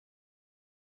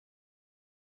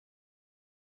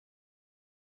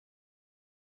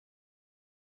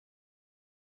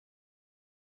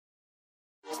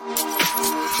Hello,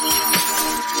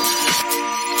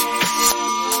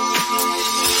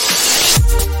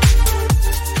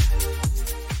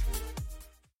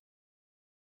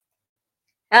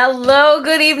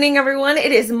 good evening, everyone.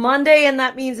 It is Monday, and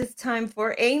that means it's time for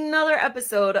another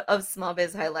episode of Small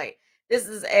Biz Highlight. This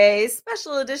is a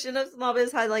special edition of Small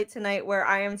Biz Highlight tonight where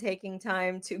I am taking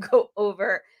time to go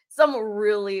over some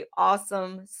really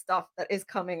awesome stuff that is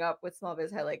coming up with Small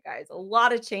Biz Highlight, guys. A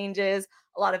lot of changes,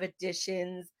 a lot of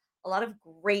additions, a lot of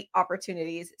great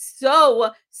opportunities.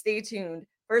 So stay tuned.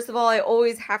 First of all, I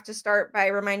always have to start by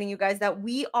reminding you guys that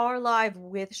we are live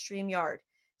with StreamYard.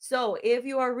 So if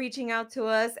you are reaching out to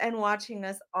us and watching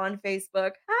us on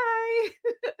Facebook, hi,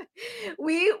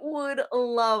 we would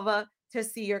love to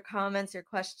see your comments, your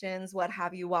questions, what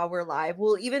have you while we're live.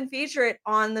 We'll even feature it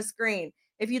on the screen.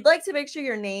 If you'd like to make sure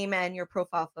your name and your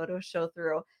profile photo show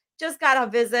through, just gotta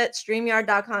visit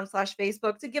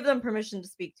streamyard.com/Facebook to give them permission to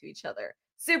speak to each other.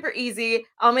 Super easy.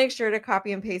 I'll make sure to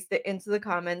copy and paste it into the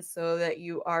comments so that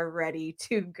you are ready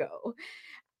to go.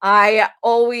 I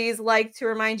always like to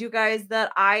remind you guys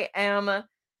that I am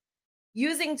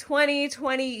using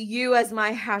 2020 as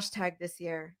my hashtag this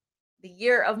year. The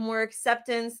year of more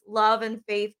acceptance, love, and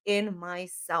faith in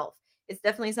myself. It's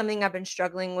definitely something I've been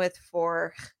struggling with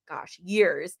for, gosh,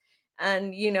 years.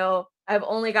 And, I've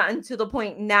only gotten to the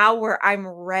point now where I'm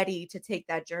ready to take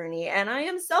that journey. And I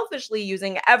am selfishly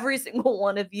using every single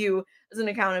one of you as an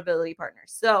accountability partner.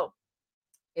 So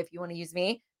if you want to use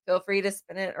me, feel free to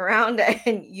spin it around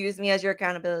and use me as your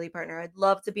accountability partner. I'd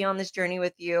love to be on this journey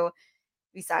with you.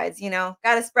 Besides,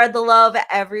 got to spread the love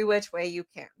every which way you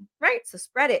can, right? So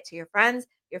spread it to your friends,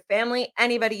 your family,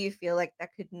 anybody you feel like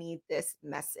that could need this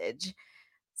message.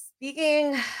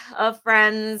 Speaking of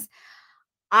friends,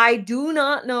 I do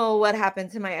not know what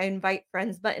happened to my invite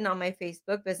friends button on my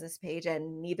Facebook business page,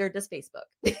 and neither does Facebook.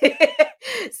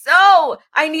 So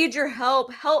I need your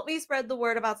help. Help me spread the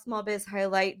word about Small Biz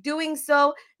Highlight. Doing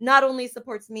so not only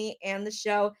supports me and the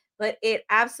show, but it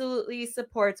absolutely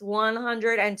supports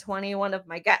 121 of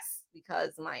my guests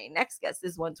because my next guest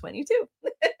is 122.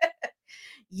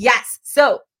 Yes.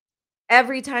 So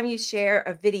every time you share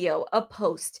a video, a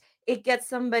post, it gets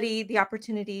somebody the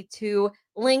opportunity to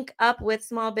link up with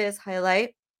Small Biz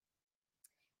Highlight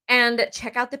and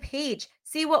check out the page,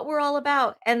 see what we're all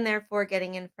about, and therefore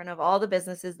getting in front of all the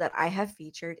businesses that I have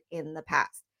featured in the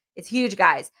past. It's huge,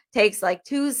 guys. Takes like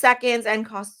 2 seconds and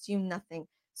costs you nothing.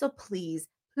 So please,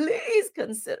 please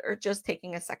consider just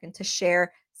taking a second to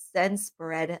share and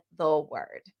spread the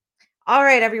word. All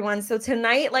right, everyone. So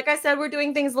tonight, like I said, we're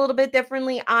doing things a little bit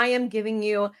differently. I am giving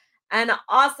you an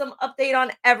awesome update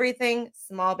on everything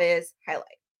Small Biz Highlight.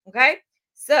 Okay.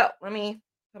 So let me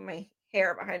put my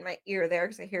hair behind my ear there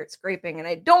because I hear it scraping and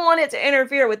I don't want it to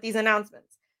interfere with these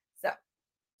announcements. So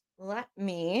let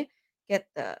me get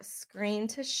the screen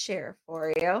to share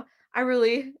for you. I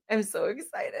really am so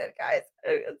excited, guys.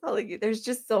 I'm telling you, there's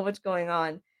just so much going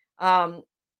on. Um,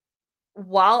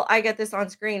 while I get this on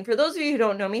screen, for those of you who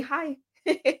don't know me, hi.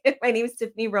 My name is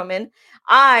Tiffany Roman.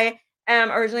 I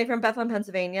am originally from Bethlehem,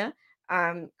 Pennsylvania.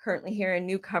 I'm currently here in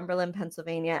New Cumberland,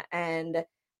 Pennsylvania, and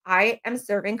I am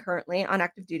serving currently on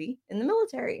active duty in the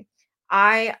military.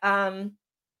 I am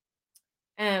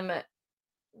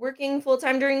working full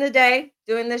time during the day,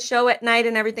 doing this show at night,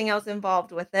 and everything else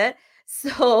involved with it.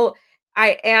 So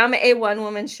I am a one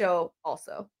woman show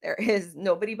also. There is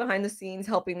nobody behind the scenes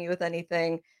helping me with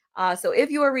anything. So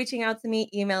if you are reaching out to me,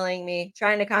 emailing me,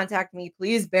 trying to contact me,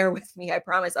 please bear with me. I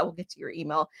promise I will get to your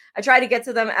email. I try to get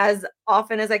to them as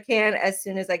often as I can, as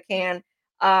soon as I can,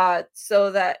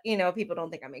 so that, people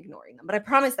don't think I'm ignoring them. But I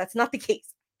promise that's not the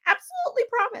case. Absolutely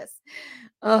promise.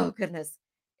 Oh, goodness.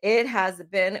 It has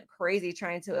been crazy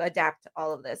trying to adapt to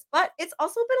all of this, but it's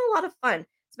also been a lot of fun.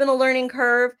 It's been a learning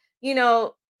curve.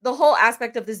 The whole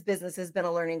aspect of this business has been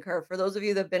a learning curve. For those of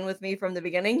you that have been with me from the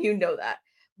beginning, you know that.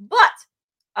 But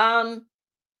um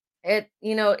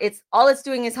it's all it's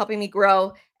doing is helping me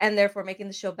grow and therefore making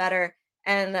the show better.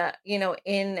 And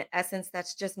in essence,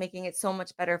 that's just making it so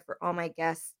much better for all my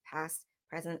guests, past,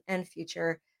 present, and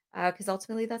future. Because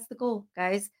ultimately that's the goal,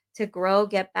 guys, to grow,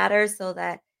 get better so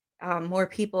that more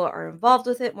people are involved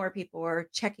with it, more people are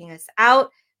checking us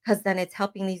out, because then it's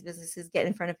helping these businesses get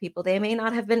in front of people they may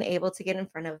not have been able to get in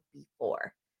front of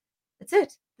before. That's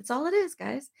it. That's all it is,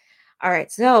 guys. All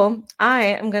right. So I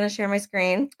am going to share my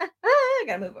screen. I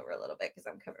got to move over a little bit because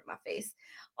I'm covering my face.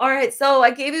 All right. So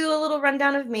I gave you a little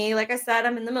rundown of me. Like I said,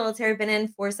 I'm in the military, been in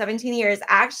for 17 years.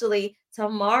 Actually,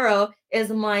 tomorrow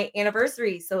is my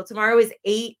anniversary. So tomorrow is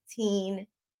 18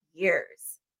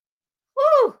 years.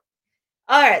 Woo!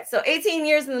 All right. So 18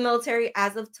 years in the military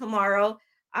as of tomorrow.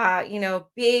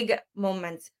 Big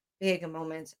moment, big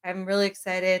moment. I'm really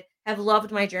excited. Have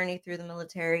loved my journey through the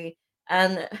military,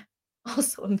 and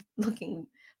also I'm looking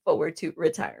forward to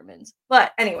retirement.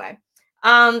 But anyway,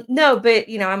 no, but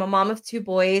I'm a mom of two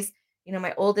boys.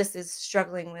 My oldest is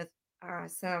struggling with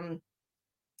some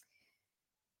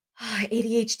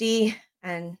ADHD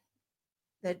and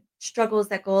the struggles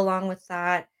that go along with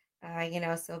that.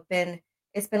 So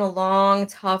it's been a long,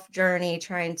 tough journey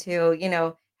trying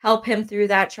to, help him through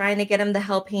that, trying to get him the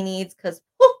help he needs. Because,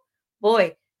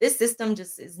 boy, this system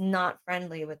just is not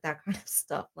friendly with that kind of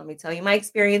stuff. Let me tell you, my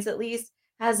experience at least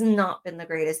has not been the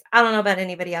greatest. I don't know about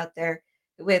anybody out there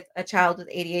with a child with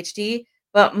ADHD,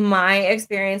 but my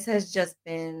experience has just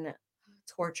been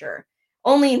torture.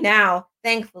 Only now,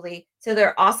 thankfully, to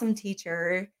their awesome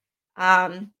teacher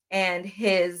and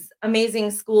his amazing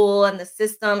school and the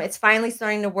system, it's finally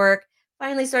starting to work,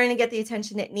 finally starting to get the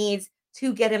attention it needs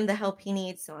to get him the help he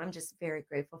needs. So I'm just very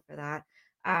grateful for that.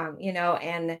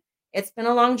 And it's been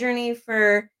a long journey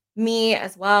for me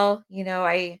as well.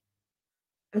 I'm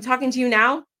talking to you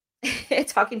now,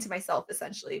 talking to myself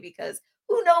essentially, because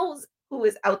who knows who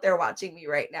is out there watching me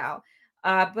right now.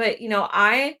 But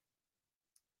I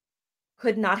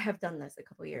could not have done this a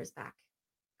couple years back,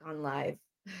 gone live,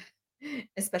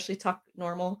 especially talk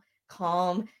normal,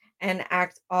 calm, and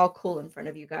act all cool in front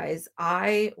of you guys.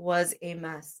 I was a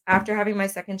mess. After having my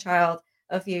second child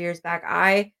a few years back,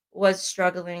 I was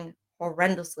struggling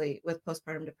horrendously with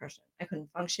postpartum depression. I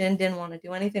couldn't function, didn't want to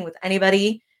do anything with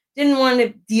anybody, didn't want to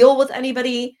deal with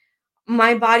anybody.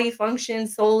 My body functioned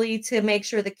solely to make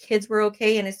sure the kids were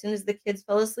okay. And as soon as the kids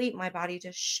fell asleep, my body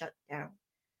just shut down.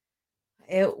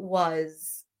 It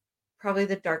was probably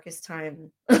the darkest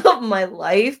time of my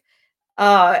life,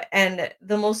 and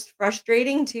the most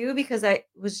frustrating too, because it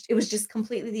was just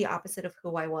completely the opposite of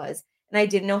who I was, and I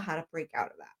didn't know how to break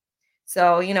out of that.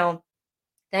 So,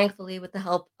 thankfully, with the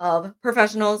help of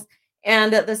professionals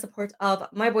and the support of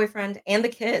my boyfriend and the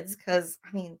kids, because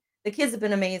I mean, the kids have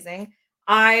been amazing.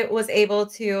 I was able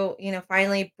to,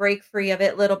 finally break free of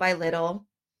it little by little,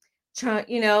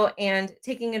 and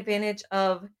taking advantage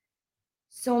of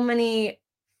so many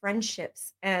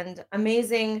friendships and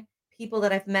amazing people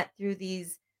that I've met through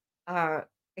these uh,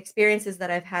 experiences that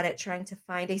I've had at trying to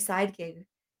find a side gig,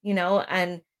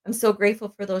 and I'm so grateful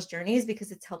for those journeys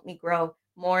because it's helped me grow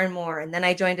more and more. And then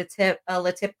I joined a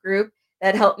Latip group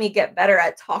that helped me get better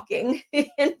at talking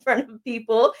in front of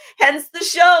people, hence the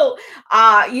show.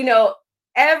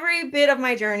 Every bit of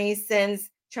my journey since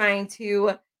trying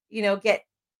to, get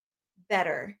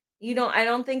better. I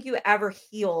don't think you ever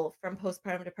heal from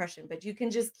postpartum depression, but you can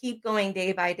just keep going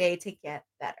day by day to get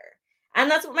better. And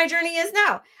that's what my journey is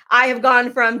now. I have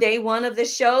gone from day one of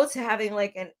this show to having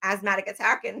like an asthmatic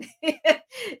attack and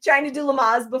trying to do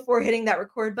Lamaze before hitting that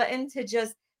record button to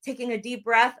just taking a deep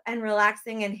breath and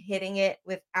relaxing and hitting it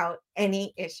without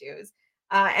any issues.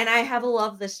 And I have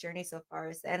loved this journey so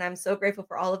far. And I'm so grateful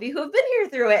for all of you who have been here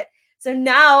through it. So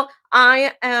now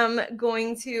I am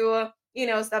going to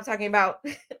stop talking about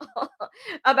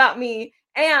about me,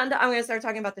 and I'm going to start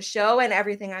talking about the show and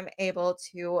everything I'm able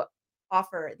to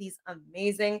offer these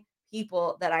amazing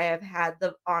people that I have had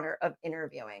the honor of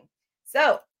interviewing.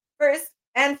 So, first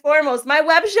and foremost, my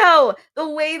web show, the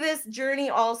way this journey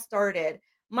all started.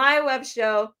 My web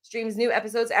show streams new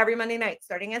episodes every Monday night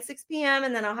starting at 6 p.m.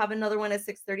 and then I'll have another one at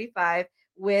 6:35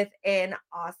 with an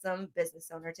awesome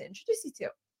business owner to introduce you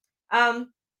to.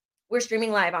 We're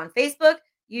streaming live on Facebook,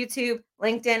 YouTube,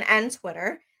 LinkedIn, and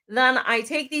Twitter. Then I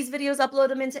take these videos, upload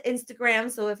them into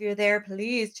Instagram. So if you're there,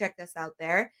 please check us out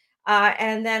there.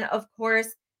 And then, of course,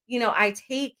 I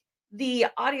take the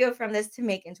audio from this to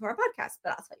make into our podcast,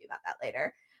 but I'll tell you about that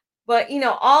later. But,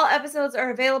 all episodes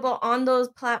are available on those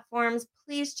platforms.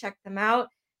 Please check them out.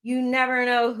 You never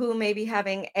know who may be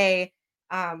having a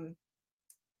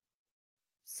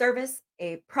service,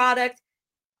 a product,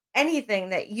 anything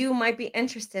that you might be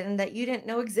interested in that you didn't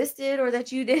know existed or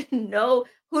that you didn't know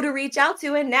who to reach out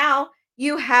to. And now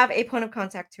you have a point of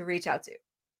contact to reach out to.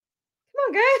 Come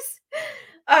on, guys.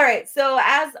 All right. So,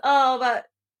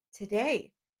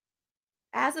 today,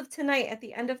 as of tonight, at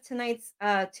the end of tonight's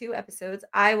two episodes,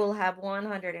 I will have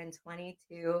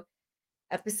 122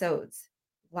 episodes.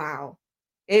 Wow.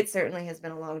 It certainly has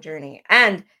been a long journey.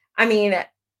 And I mean,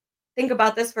 think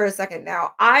about this for a second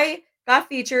now. I got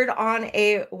featured on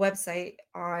a website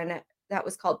on that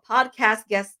was called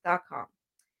podcastguest.com.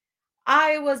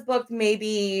 I was booked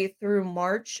maybe through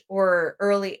March or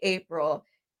early April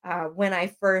when I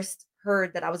first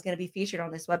heard that I was going to be featured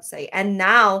on this website. And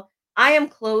now I am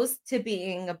close to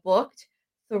being booked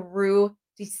through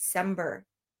December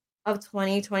of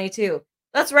 2022.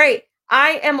 That's right.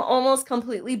 I am almost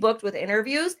completely booked with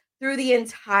interviews through the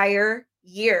entire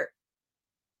year.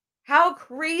 How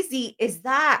crazy is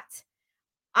that?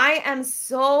 I am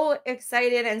so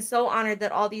excited and so honored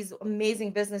that all these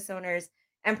amazing business owners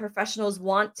and professionals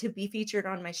want to be featured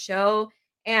on my show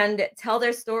and tell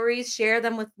their stories, share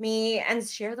them with me, and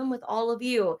share them with all of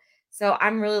you. So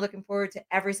I'm really looking forward to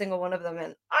every single one of them.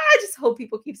 And I just hope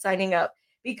people keep signing up.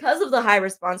 Because of the high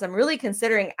response, I'm really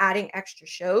considering adding extra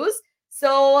shows.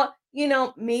 So,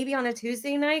 maybe on a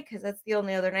Tuesday night, because that's the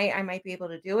only other night I might be able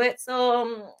to do it.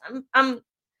 So I'm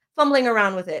fumbling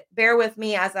around with it. Bear with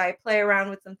me as I play around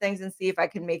with some things and see if I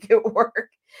can make it work.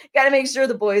 Got to make sure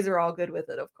the boys are all good with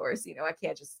it, of course. I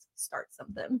can't just start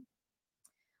something.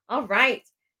 All right.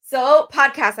 So,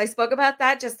 podcast, I spoke about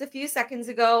that just a few seconds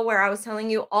ago, where I was telling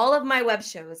you all of my web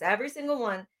shows, every single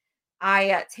one.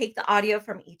 I take the audio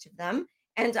from each of them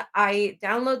and I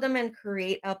download them and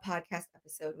create a podcast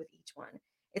episode with each one.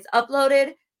 It's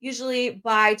uploaded usually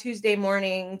by Tuesday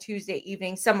morning, Tuesday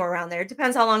evening, somewhere around there. It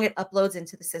depends how long it uploads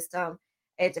into the system.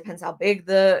 It depends how big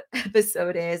the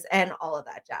episode is and all of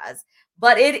that jazz.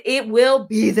 But it will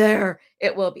be there.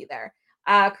 It will be there.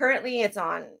 Currently, it's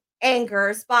on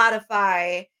Anchor,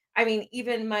 Spotify. I mean,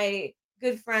 even my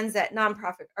good friends at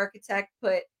Nonprofit Architect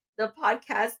put the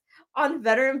podcast on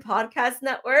Veteran Podcast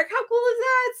Network. How cool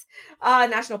is that?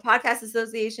 National Podcast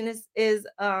Association is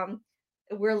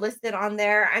we're listed on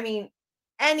there. I mean,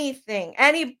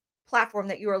 any platform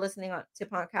that you are listening on to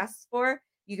podcasts for,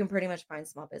 you can pretty much find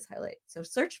Small Biz Highlight. So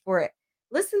search for it.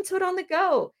 Listen to it on the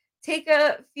go. Take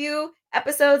a few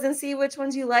episodes and see which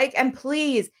ones you like. And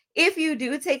please, if you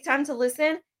do take time to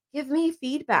listen, give me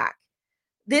feedback.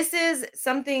 This is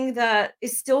something that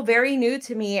is still very new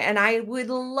to me, and I would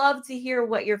love to hear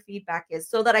what your feedback is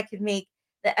so that I can make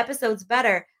the episodes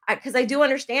better. Because I do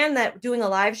understand that doing a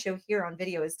live show here on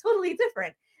video is totally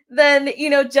different than,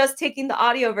 just taking the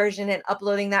audio version and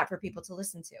uploading that for people to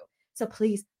listen to. So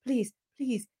please, please,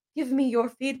 please give me your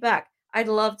feedback. I'd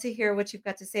love to hear what you've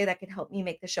got to say that could help me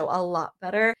make the show a lot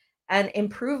better and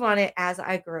improve on it as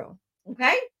I grow.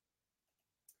 Okay?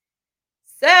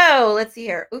 So let's see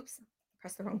here. Oops.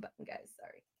 Press the wrong button, guys.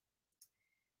 Sorry.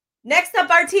 Next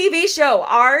up, our TV show.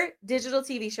 Our digital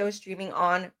TV show is streaming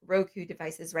on Roku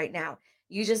devices right now.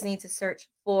 You just need to search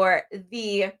for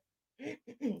the,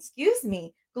 excuse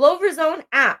me, Glover Zone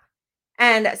app,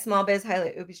 and Small Biz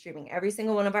Highlight will be streaming every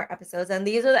single one of our episodes. And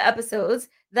these are the episodes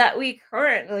that we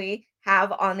currently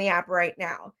have on the app right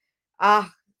now.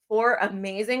 4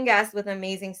 amazing guests with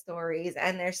amazing stories,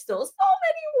 and there's still so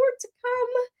many more to come.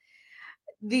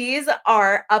 These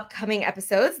are upcoming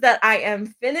episodes that I am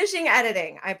finishing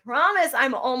editing. I promise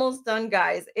I'm almost done,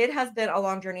 guys. It has been a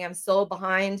long journey. I'm so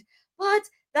behind, but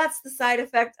that's the side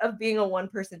effect of being a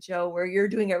one-person show where you're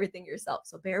doing everything yourself.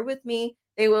 So bear with me.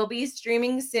 They will be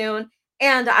streaming soon,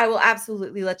 and I will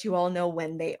absolutely let you all know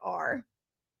when they are.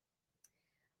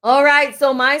 All right,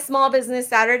 so my Small Business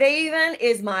Saturday event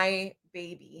is my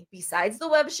baby. Besides the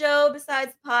web show,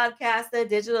 besides the podcast, the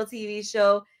digital TV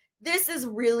show, this is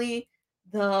really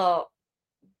the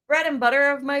bread and butter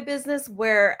of my business,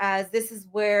 whereas this is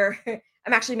where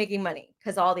I'm actually making money,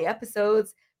 because all the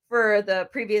episodes for the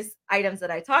previous items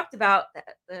that I talked about,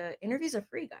 the interviews are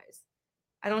free, guys.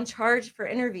 I don't charge for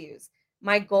interviews.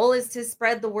 My goal is to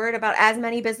spread the word about as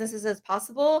many businesses as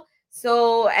possible.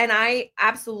 So, and I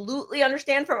absolutely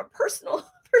understand from a personal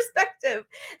perspective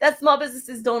that small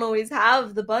businesses don't always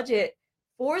have the budget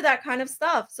for that kind of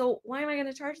stuff. So, why am I going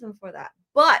to charge them for that?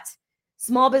 But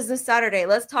Small Business Saturday,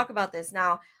 let's talk about this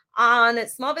now. On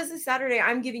Small Business Saturday,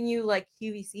 I'm giving you like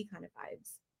QVC kind of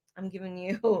vibes. I'm giving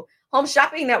you Home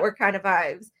Shopping Network kind of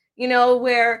vibes,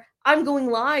 where I'm going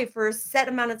live for a set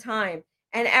amount of time.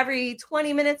 And every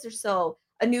 20 minutes or so,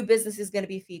 a new business is going to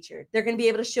be featured. They're going to be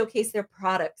able to showcase their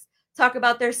products, talk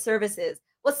about their services,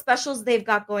 what specials they've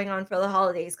got going on for the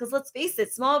holidays. Because let's face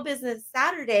it, Small Business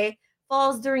Saturday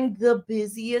falls during the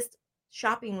busiest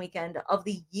shopping weekend of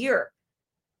the year.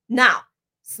 Now,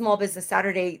 Small Business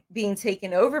Saturday being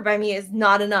taken over by me is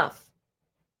not enough.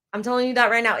 I'm telling you that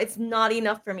right now. It's not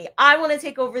enough for me. I want to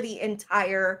take over the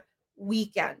entire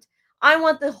weekend. I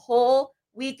want the whole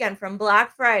weekend from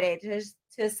Black Friday to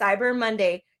Cyber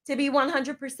Monday to be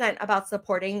 100% about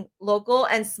supporting local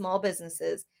and small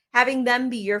businesses, having them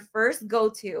be your first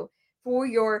go-to for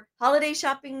your holiday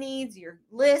shopping needs, your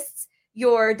lists,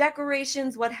 your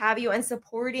decorations, what have you, and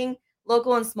supporting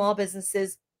local and small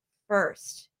businesses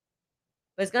first.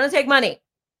 But it's going to take money.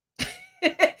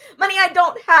 Money I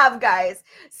don't have, guys.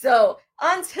 So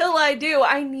until I do,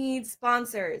 I need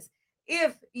sponsors.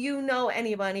 If you know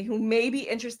anybody who may be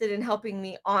interested in helping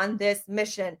me on this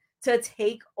mission to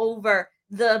take over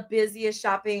the busiest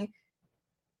shopping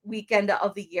weekend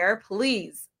of the year,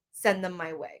 please send them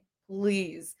my way.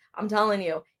 please. I'm telling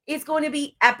you, it's going to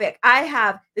be epic. I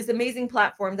have this amazing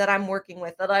platform that I'm working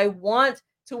with that I want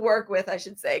to work with, I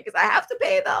should say, because I have to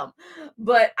pay them.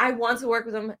 But I want to work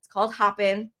with them. It's called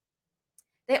Hopin.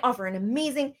 They offer an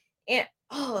amazing and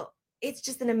it's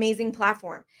just an amazing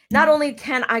platform. Not only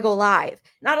can I go live,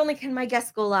 not only can my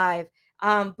guests go live,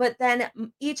 but then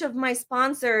each of my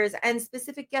sponsors and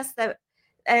specific guests that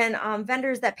and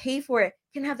vendors that pay for it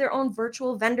can have their own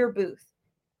virtual vendor booth.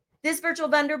 This virtual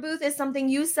vendor booth is something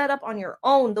you set up on your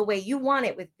own the way you want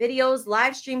it, with videos,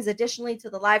 live streams, additionally to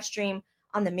the live stream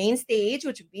on the main stage,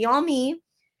 which would be all me,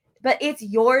 but it's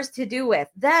yours to do with.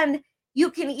 Then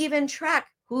you can even track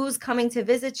who's coming to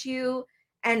visit you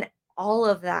and all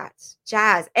of that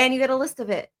jazz. And you get a list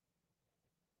of it.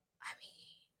 I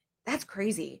mean, that's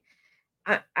crazy.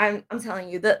 I'm telling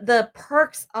you, the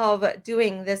perks of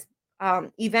doing this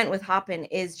event with Hopin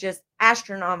is just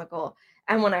astronomical.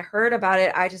 And when I heard about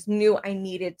it, I just knew I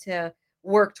needed to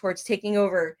work towards taking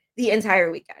over the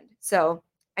entire weekend. So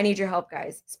I need your help,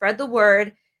 guys. Spread the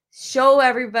word. Show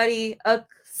everybody a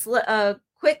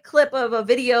quick clip of a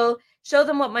video. Show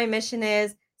them what my mission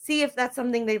is. See if that's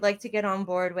something they'd like to get on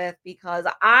board with, because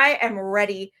I am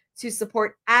ready to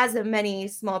support as many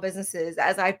small businesses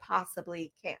as I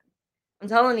possibly can. I'm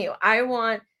telling you, I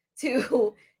want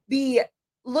to be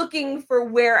looking for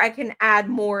where I can add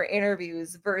more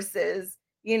interviews versus,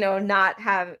 not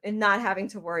having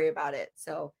to worry about it.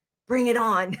 So bring it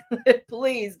on.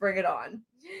 Please bring it on.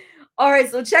 All right,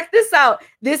 so check this out.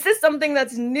 This is something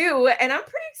that's new, and I'm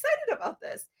pretty excited about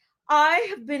this. I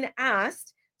have been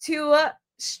asked to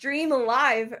stream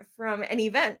live from an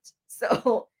event.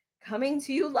 So coming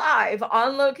to you live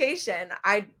on location.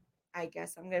 I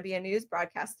guess I'm going to be a news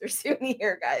broadcaster soon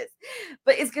here, guys.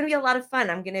 But it's going to be a lot of fun.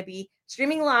 I'm going to be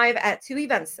streaming live at 2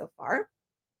 events so far.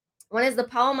 One is the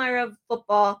Palmyra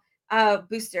Football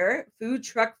Booster Food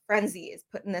Truck Frenzy is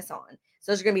putting this on.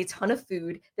 So there's going to be a ton of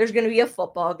food. There's going to be a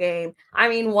football game. I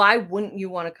mean, why wouldn't you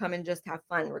want to come and just have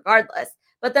fun regardless?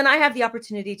 But then I have the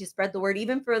opportunity to spread the word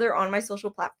even further on my social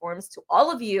platforms to all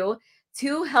of you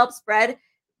to help spread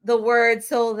the word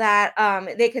so that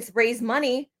they could raise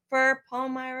money for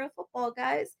Palmyra football,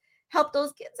 guys. Help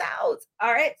those kids out.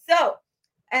 All right. So,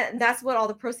 and that's what all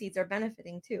the proceeds are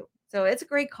benefiting too. So it's a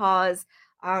great cause.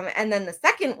 And then the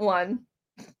second one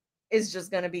is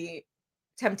just going to be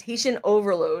temptation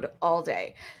overload all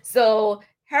day. So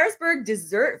Harrisburg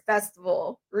Dessert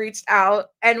Festival reached out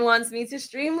and wants me to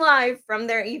stream live from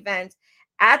their event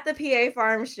at the PA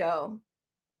Farm Show.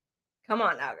 Come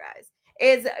on now, guys.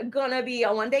 It's gonna be a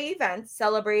 1-day event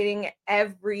celebrating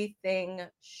everything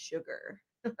sugar.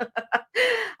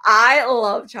 I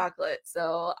love chocolate,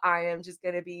 so I am just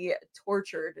gonna be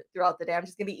tortured throughout the day. I'm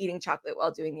just gonna be eating chocolate while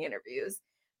doing the interviews.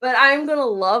 But I'm gonna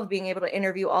love being able to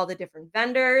interview all the different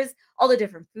vendors, all the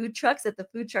different food trucks at the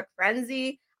Food Truck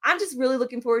Frenzy. I'm just really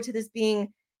looking forward to this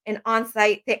being an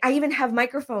on-site thing. I even have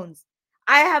microphones.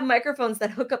 I have microphones that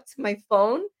hook up to my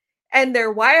phone and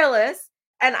they're wireless,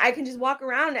 and I can just walk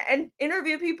around and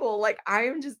interview people. Like,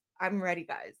 I'm ready,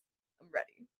 guys. I'm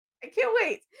ready. I can't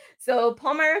wait. So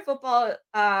Palmyra football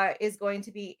is going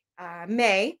to be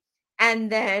May,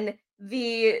 and then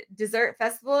the dessert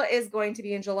festival is going to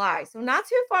be in July. So not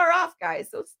too far off,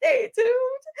 guys. So stay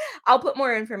tuned. I'll put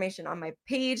more information on my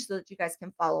page so that you guys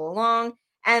can follow along.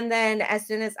 And then as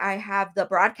soon as I have the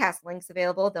broadcast links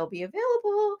available, they'll be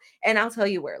available, and I'll tell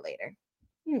you where later.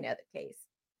 You know the case.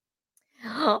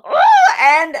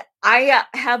 And I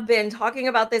have been talking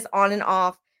about this on and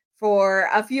off for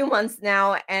a few months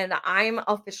now, and I'm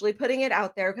officially putting it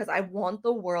out there because I want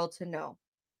the world to know.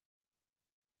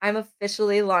 I'm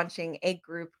officially launching a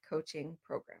group coaching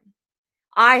program.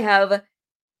 I have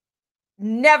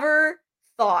never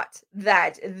thought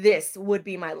that this would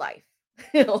be my life.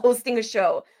 Hosting a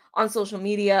show on social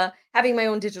media, having my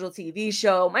own digital TV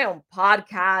show, my own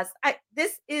podcast.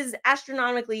 This is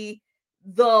astronomically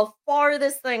the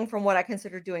farthest thing from what I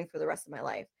consider doing for the rest of my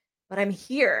life. But I'm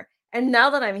here. And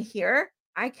now that I'm here,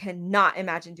 I cannot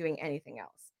imagine doing anything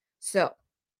else. So,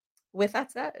 with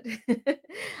that said,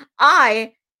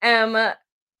 I am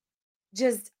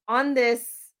just on this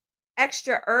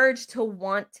extra urge to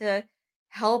want to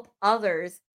help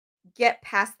others get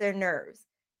past their nerves,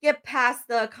 get past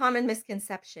the common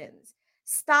misconceptions,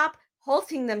 stop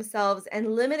halting themselves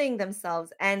and limiting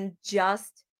themselves, and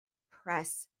just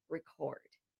press record.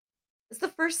 It's the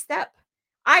first step.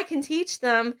 I can teach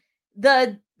them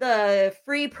the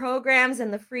free programs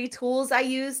and the free tools I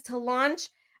use to launch.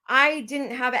 I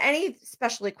didn't have any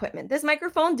special equipment. This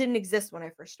microphone didn't exist when I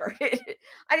first started.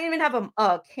 I didn't even have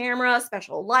a camera,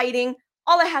 special lighting.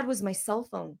 All I had was my cell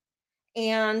phone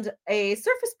and a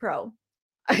Surface Pro.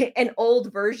 an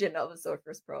old version of a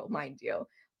Surface Pro, mind you.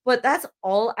 But that's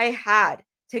all I had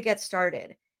to get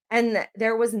started. And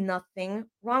there was nothing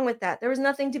wrong with that. There was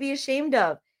nothing to be ashamed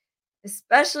of,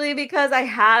 especially because I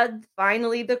had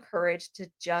finally the courage to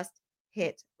just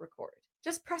hit record.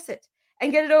 Just press it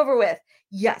and get it over with.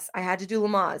 Yes, I had to do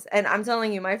Lamaze. And I'm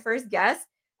telling you, my first guest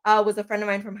was a friend of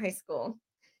mine from high school.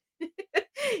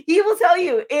 He will tell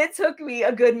you it took me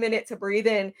a good minute to breathe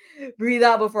in, breathe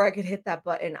out before I could hit that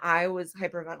button. I was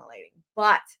hyperventilating,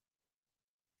 but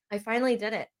I finally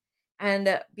did it.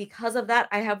 And because of that,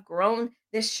 I have grown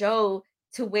this show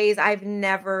to ways I've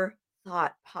never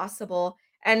thought possible.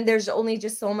 And there's only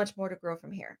just so much more to grow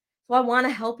from here. So I want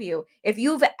to help you. If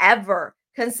you've ever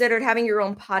considered having your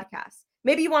own podcast,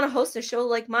 maybe you want to host a show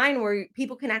like mine where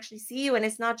people can actually see you and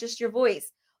it's not just your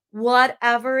voice,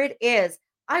 whatever it is,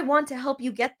 I want to help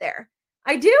you get there.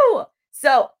 I do.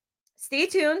 So stay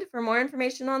tuned for more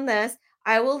information on this.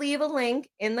 I will leave a link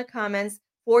in the comments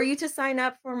for you to sign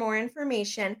up for more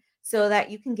information so that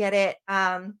you can get it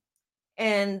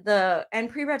and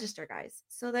pre-register, guys,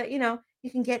 so that you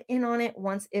can get in on it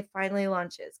once it finally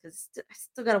launches, because I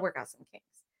still got to work out some kinks,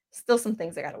 still some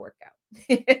things I got to work out.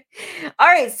 All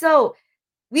right, so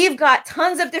we've got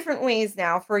tons of different ways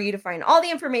now for you to find all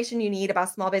the information you need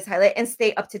about Small Biz Highlight and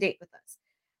stay up to date with us.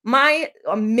 My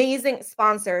amazing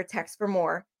sponsor, Text for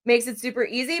More, makes it super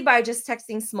easy by just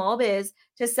texting Small Biz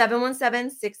to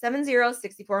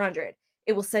 717-670-6400.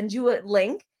 It will send you a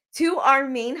link to our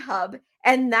main hub,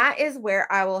 and that is where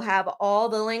I will have all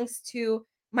the links to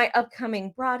my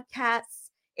upcoming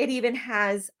broadcasts. It even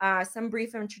has some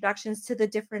brief introductions to the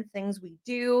different things we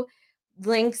do,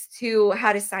 links to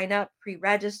how to sign up,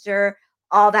 pre-register,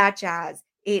 all that jazz.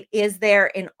 It is there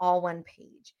in all one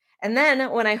page. And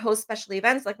then when I host special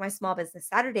events like my Small Business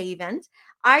Saturday event,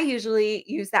 I usually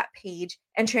use that page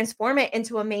and transform it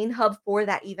into a main hub for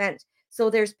that event. So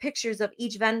there's pictures of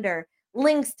each vendor,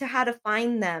 links to how to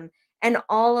find them, and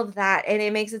all of that. And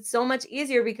it makes it so much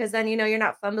easier because then, you're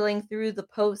not fumbling through the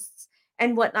posts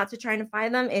and whatnot to try to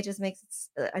find them. It just makes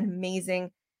it an amazing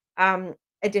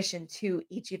addition to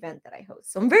each event that I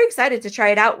host. So I'm very excited to try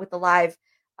it out with the live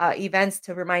events,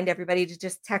 to remind everybody to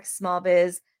just text Small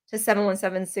Biz to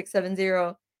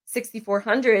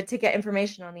 717-670-6400 to get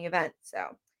information on the event. So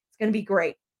it's going to be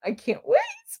great. I can't wait.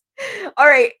 All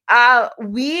right.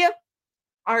 We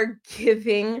are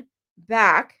giving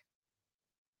back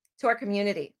to our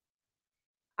community.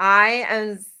 I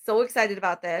am so excited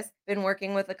about this. Been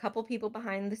working with a couple people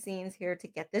behind the scenes here to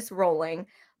get this rolling,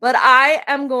 but I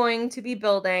am going to be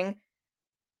building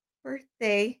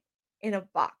birthday in a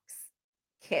box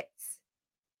kits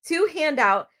to hand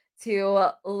out to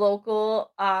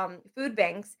local food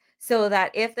banks, so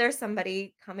that if there's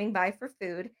somebody coming by for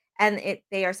food and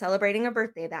they are celebrating a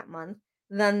birthday that month,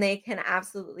 then they can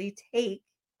absolutely take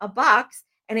a box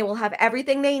and it will have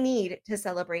everything they need to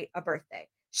celebrate a birthday: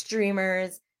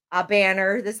 streamers, a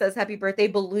banner that says happy birthday,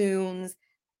 balloons,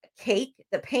 cake,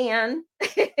 the pan,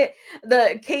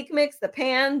 the cake mix, the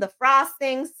pan, the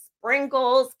frostings,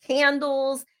 sprinkles,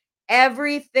 candles,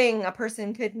 everything a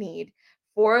person could need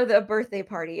for the birthday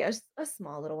party, a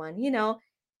small little one,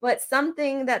 but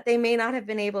something that they may not have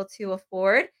been able to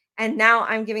afford. And now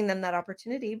I'm giving them that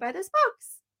opportunity by this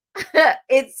box.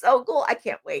 It's so cool. I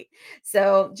can't wait.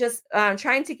 So just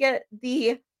trying to get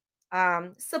the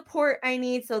support I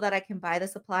need so that I can buy the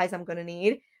supplies I'm going to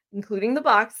need, including the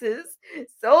boxes,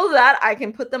 so that I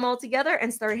can put them all together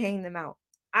and start hanging them out.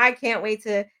 I can't wait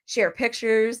to share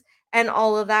pictures and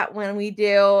all of that when we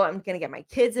do. I'm going to get my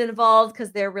kids involved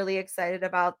because they're really excited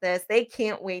about this. They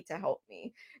can't wait to help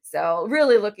me. So,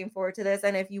 really looking forward to this.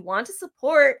 And if you want to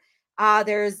support,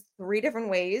 there's 3 different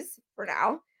ways for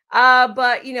now.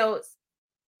 But,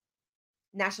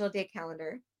 National Day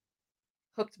Calendar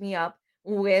hooked me up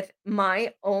with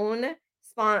my own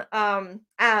I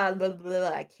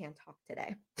can't talk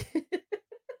today.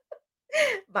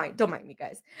 Don't mind me,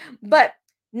 guys. But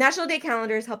National Day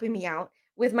Calendar is helping me out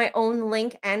with my own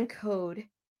link and code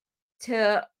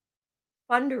to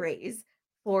fundraise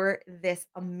for this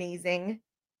amazing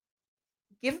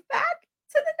give back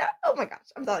to the oh my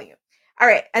gosh, I'm telling you. All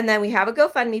right, and then we have a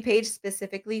GoFundMe page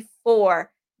specifically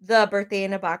for the birthday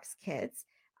in a box kids.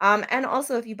 And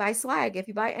also, if you buy swag, if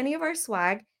you buy any of our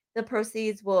swag, the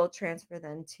proceeds will transfer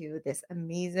then to this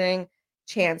amazing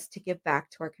chance to give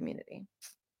back to our community.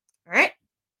 All right.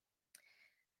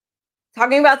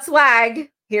 Talking about swag,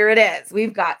 here it is.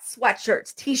 We've got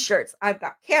sweatshirts, t-shirts. I've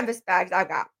got canvas bags. I've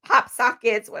got pop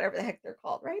sockets, whatever the heck they're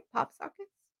called, right? Pop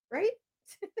sockets, right?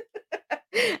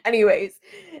 Anyways,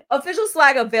 official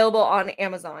swag available on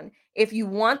Amazon. If you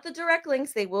want the direct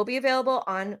links, they will be available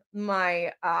on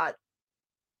my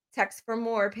text for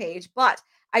more page, but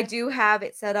I do have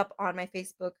it set up on my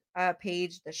Facebook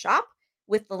page, the shop,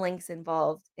 with the links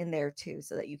involved in there too,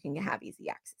 so that you can have easy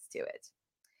access to it.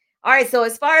 All right, so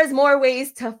as far as more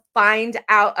ways to find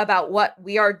out about what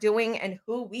we are doing and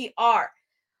who we are,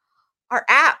 our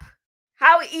app.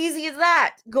 How easy is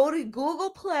that? Go to Google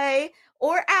Play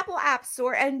or Apple App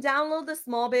Store and download the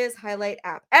Small Biz Highlight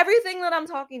app. Everything that I'm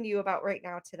talking to you about right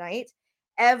now tonight,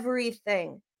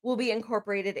 everything will be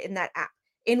incorporated in that app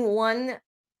in one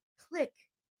click,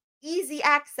 easy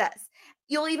access.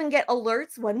 You'll even get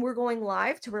alerts when we're going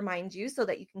live to remind you so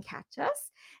that you can catch us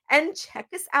and check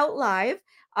us out live.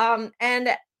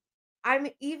 And I'm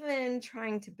even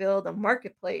trying to build a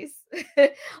marketplace of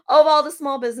all the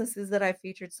small businesses that I've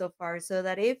featured so far so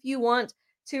that if you want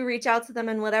to reach out to them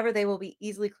and whatever, they will be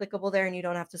easily clickable there and you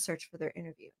don't have to search for their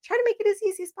interview. Try to make it as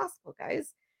easy as possible,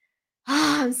 guys.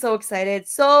 I'm so excited.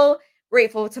 So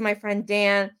grateful to my friend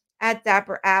Dan at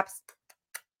Dapper Apps.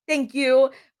 Thank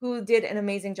you, who did an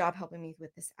amazing job helping me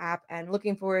with this app and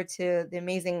looking forward to the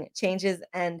amazing changes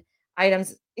and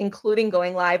items, including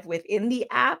going live within the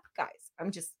app. Guys, I'm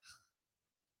just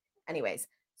anyways,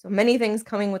 so many things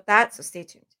coming with that, so stay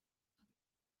tuned.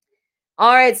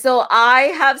 All right, so I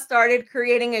have started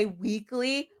creating a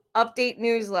weekly update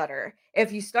newsletter.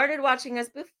 If you started watching us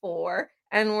before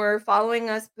and were following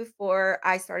us before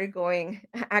I started going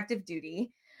active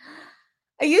duty,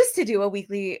 I used to do a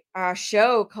weekly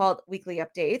show called Weekly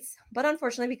Updates, but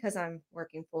unfortunately, because I'm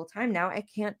working full time now, I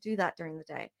can't do that during the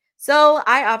day. So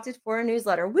I opted for a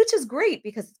newsletter, which is great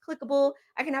because it's clickable.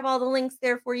 I can have all the links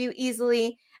there for you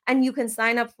easily, and you can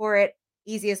sign up for it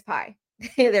easy as pie.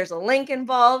 There's a link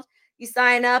involved. You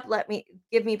sign up,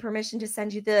 give me permission to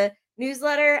send you the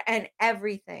newsletter and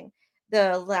everything.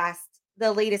 The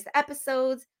latest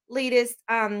episodes, latest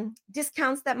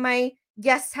discounts that my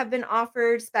guests have been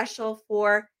offered special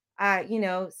for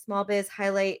small biz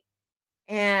highlight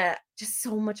and just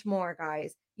so much more,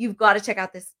 guys. You've got to check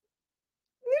out this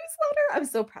newsletter. I'm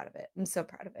so proud of it. I'm so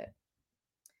proud of it.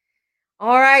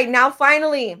 All right, now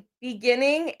finally,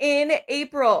 beginning in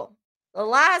April, the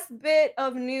last bit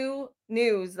of new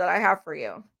news that I have for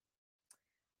you.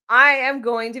 I am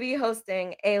going to be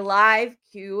hosting a live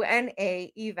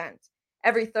Q&A event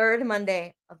every third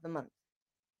Monday of the month.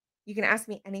 You can ask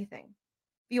me anything.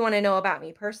 If you want to know about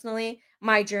me personally,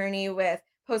 my journey with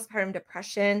postpartum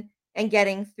depression and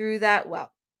getting through that,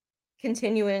 well,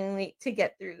 continuing to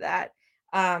get through that.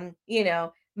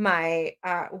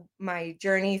 My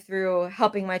journey through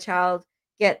helping my child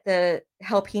get the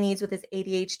help he needs with his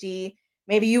ADHD.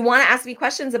 Maybe you want to ask me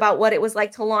questions about what it was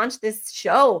like to launch this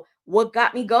show, what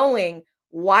got me going,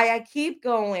 why I keep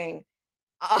going.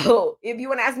 Oh, if you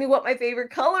want to ask me what my favorite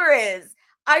color is,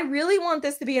 I really want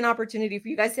this to be an opportunity for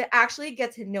you guys to actually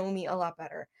get to know me a lot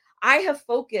better. I have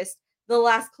focused the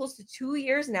last close to 2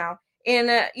 years now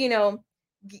in,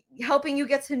 helping you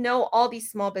get to know all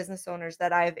these small business owners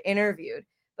that I've interviewed.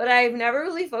 But I've never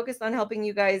really focused on helping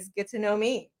you guys get to know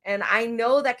me. And I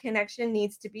know that connection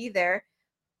needs to be there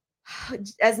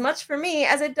as much for me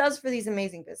as it does for these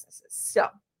amazing businesses. So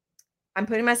I'm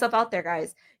putting myself out there,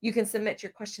 guys. You can submit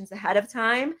your questions ahead of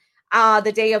time.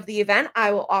 The day of the event,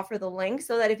 I will offer the link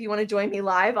so that if you want to join me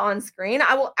live on screen,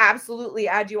 I will absolutely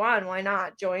add you on. Why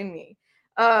not? Join me.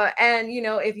 And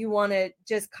if you want to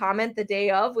just comment the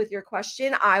day of with your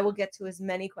question, I will get to as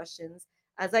many questions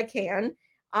as I can.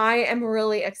 I am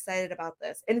really excited about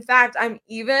this. In fact, I'm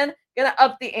even gonna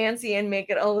up the ante and make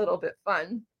it a little bit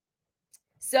fun.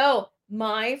 So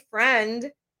my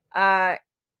friend at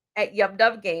Yub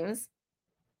Dub Games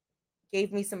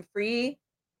gave me some free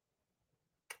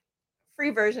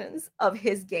versions of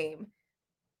his game.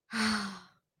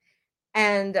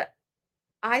 And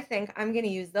I think I'm going to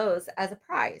use those as a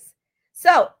prize.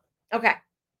 So, okay.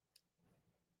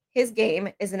 His game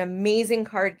is an amazing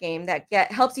card game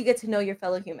that helps you get to know your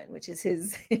fellow human, which is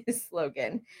his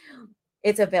slogan.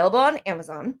 It's available on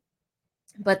Amazon.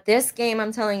 But this game,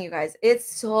 I'm telling you guys, it's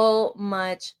so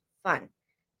much fun.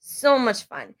 So much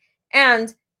fun.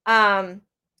 And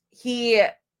he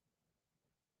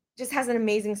just has an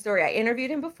amazing story. I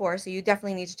interviewed him before, so you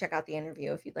definitely need to check out the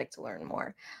interview if you'd like to learn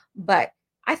more. But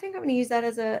I think I'm going to use that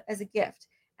as a gift.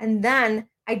 And then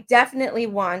I definitely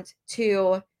want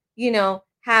to,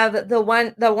 have the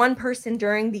one person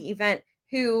during the event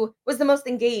who was the most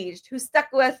engaged, who stuck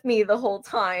with me the whole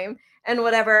time and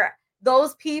whatever.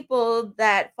 Those people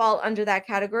that fall under that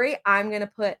category, I'm going to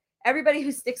put everybody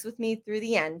who sticks with me through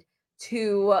the end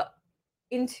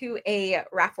into a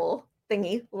raffle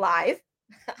thingy live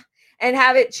and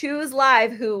have it choose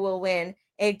live who will win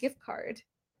a gift card.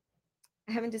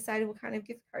 I haven't decided what kind of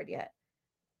gift card yet,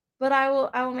 but I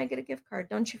will make it a gift card.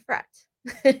 Don't you fret.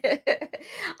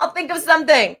 I'll think of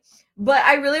something. But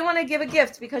I really want to give a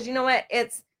gift because you know what?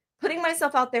 It's putting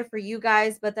myself out there for you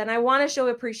guys, but then I want to show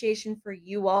appreciation for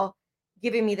you all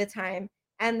giving me the time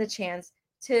and the chance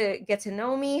to get to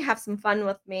know me, have some fun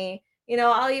with me.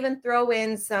 I'll even throw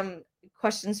in some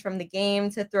questions from the game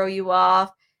to throw you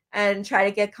off and try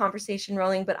to get conversation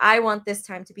rolling. But I want this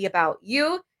time to be about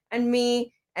you and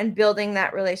me and building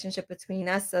that relationship between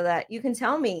us so that you can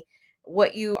tell me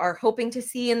what you are hoping to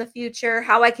see in the future,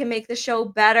 how I can make the show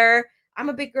better. I'm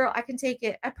a big girl. I can take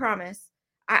it. I promise.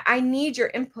 I need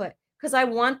your input because I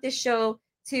want this show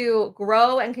to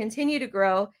grow and continue to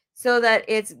grow so that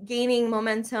it's gaining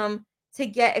momentum to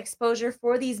get exposure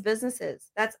for these businesses.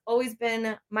 That's always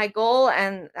been my goal,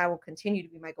 and that will continue to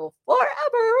be my goal forever.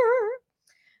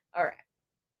 All right.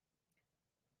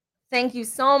 Thank you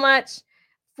so much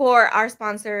for our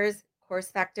sponsors,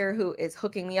 Course Factor, who is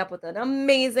hooking me up with an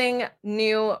amazing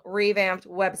new revamped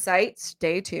website.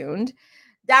 Stay tuned.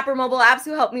 Dapper Mobile Apps,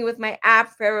 who helped me with my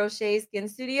app, Ferroche Skin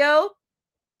Studio.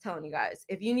 Telling you guys,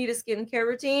 if you need a skincare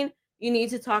routine, you need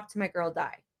to talk to my girl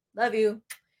Di. Love you.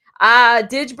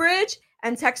 DigBridge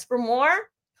and Text for More.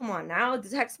 Come on now. The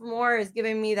Text for More is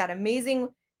giving me that amazing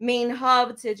main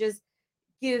hub to just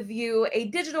give you a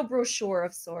digital brochure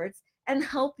of sorts and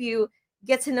help you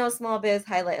get to know Small Biz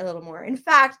Highlight a little more. In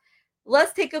fact,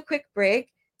 let's take a quick break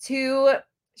to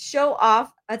show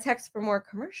off a Text for More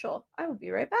commercial. I will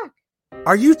be right back.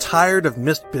 Are you tired of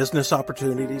missed business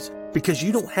opportunities because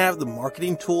you don't have the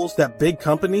marketing tools that big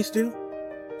companies do?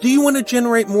 Do you want to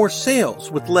generate more sales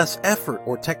with less effort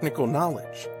or technical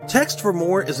knowledge? Text for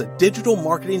More is a digital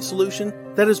marketing solution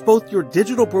that is both your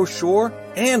digital brochure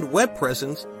and web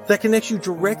presence that connects you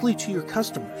directly to your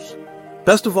customers.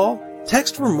 Best of all,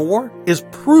 Text for More is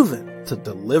proven to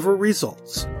deliver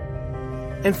results.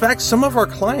 In fact, some of our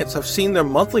clients have seen their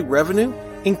monthly revenue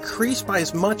increase by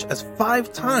as much as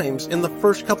 5 times in the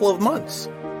first couple of months.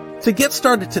 To get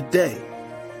started today,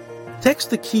 text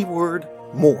the keyword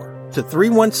MORE to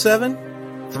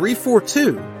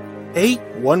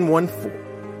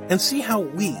 317-342-8114 and see how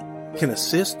we can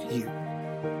assist you.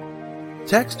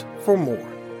 Text for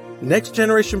More. Next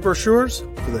generation brochures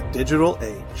for the digital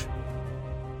age.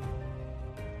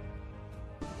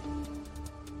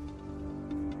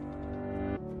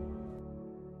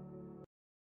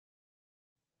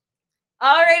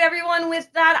 All right, everyone.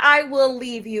 With that, I will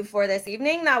leave you for this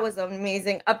evening. That was an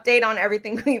amazing update on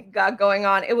everything we've got going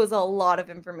on. It was a lot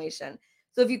of information.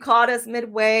 So if you caught us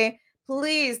midway,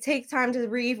 please take time to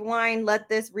rewind, let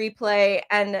this replay,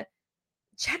 and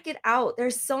check it out.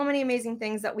 There's so many amazing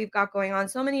things that we've got going on,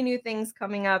 so many new things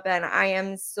coming up, and I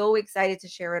am so excited to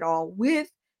share it all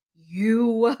with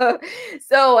you.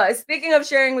 So, speaking of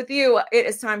sharing with you, it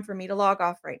is time for me to log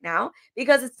off right now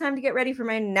because it's time to get ready for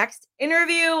my next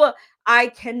interview. I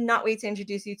cannot wait to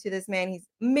introduce you to this man. He's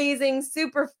amazing,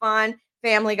 super fun,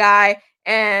 family guy,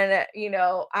 and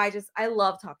I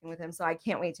love talking with him, so I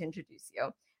can't wait to introduce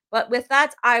you. But with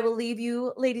that, I will leave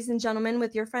you, ladies and gentlemen,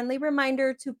 with your friendly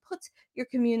reminder to put your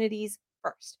communities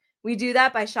first. We do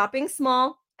that by shopping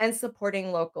small and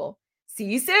supporting local. See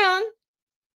you soon.